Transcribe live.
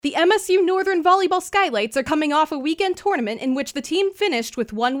The MSU Northern Volleyball Skylights are coming off a weekend tournament in which the team finished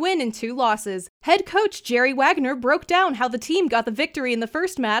with 1 win and 2 losses. Head coach Jerry Wagner broke down how the team got the victory in the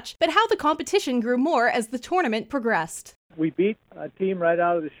first match, but how the competition grew more as the tournament progressed. We beat a team right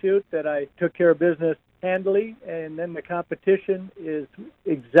out of the chute that I took care of business handily, and then the competition is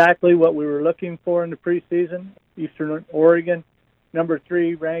exactly what we were looking for in the preseason. Eastern Oregon, number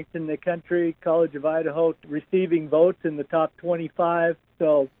 3 ranked in the country, College of Idaho receiving votes in the top 25.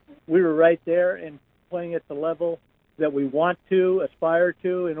 So we were right there and playing at the level that we want to, aspire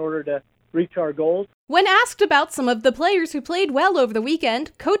to, in order to reach our goals. When asked about some of the players who played well over the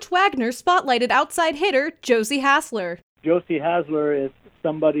weekend, Coach Wagner spotlighted outside hitter Josie Hassler. Josie Hassler is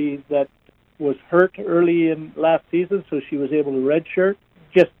somebody that was hurt early in last season, so she was able to redshirt.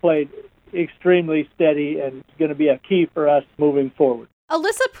 Just played extremely steady and is going to be a key for us moving forward.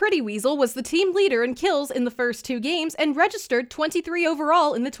 Alyssa Prettyweasel was the team leader in kills in the first 2 games and registered 23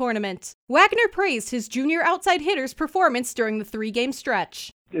 overall in the tournament. Wagner praised his junior outside hitter's performance during the 3-game stretch.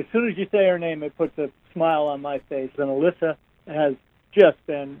 As soon as you say her name, it puts a smile on my face. And Alyssa has just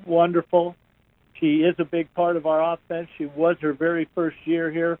been wonderful. She is a big part of our offense. She was her very first year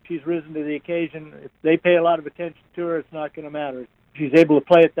here. She's risen to the occasion. If they pay a lot of attention to her, it's not going to matter. She's able to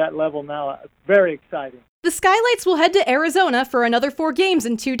play at that level now. Very exciting. The Skylights will head to Arizona for another 4 games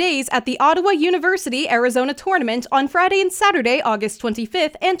in 2 days at the Ottawa University Arizona Tournament on Friday and Saturday, August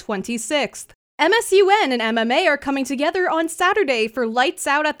 25th and 26th. MSUN and MMA are coming together on Saturday for Lights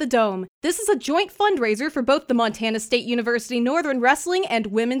Out at the Dome. This is a joint fundraiser for both the Montana State University Northern Wrestling and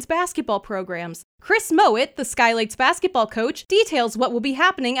Women's Basketball programs. Chris Mowat, the Skylights basketball coach, details what will be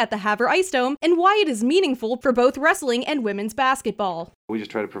happening at the Havre Ice Dome and why it is meaningful for both wrestling and women's basketball. We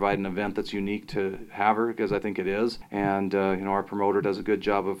just try to provide an event that's unique to Havre, because I think it is. And, our promoter does a good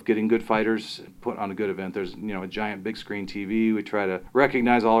job of getting good fighters put on a good event. There's, a giant big screen TV. We try to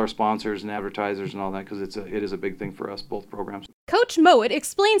recognize all our sponsors and advertisers and all that, because it is a big thing for us, both programs. Coach Mowat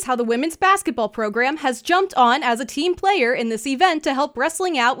explains how the women's basketball program has jumped on as a team player in this event to help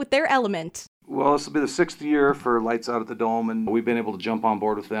wrestling out with their element. Well, this will be the 6th year for Lights Out at the Dome, and we've been able to jump on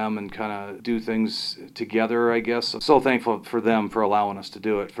board with them and kind of do things together, I guess. I'm so thankful for them for allowing us to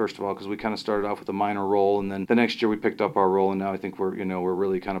do it, first of all, because we kind of started off with a minor role, and then the next year we picked up our role, and now I think we're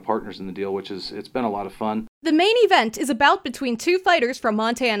really kind of partners in the deal, it's been a lot of fun. The main event is a bout between 2 fighters from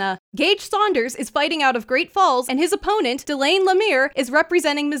Montana. Gage Saunders is fighting out of Great Falls, and his opponent, Delane Lemire, is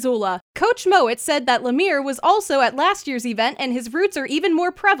representing Missoula. Coach Mowat said that Lemire was also at last year's event, and his roots are even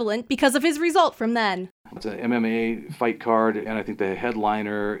more prevalent because of his result from then. It's an MMA fight card, and I think the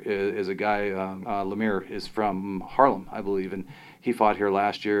headliner is a guy, Lemire is from Harlem, I believe, and he fought here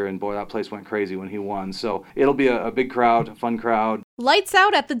last year, and boy, that place went crazy when he won. So it'll be a big crowd, a fun crowd. Lights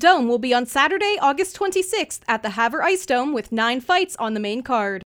Out at the Dome will be on Saturday, August 26th at the Havre Ice Dome with 9 fights on the main card.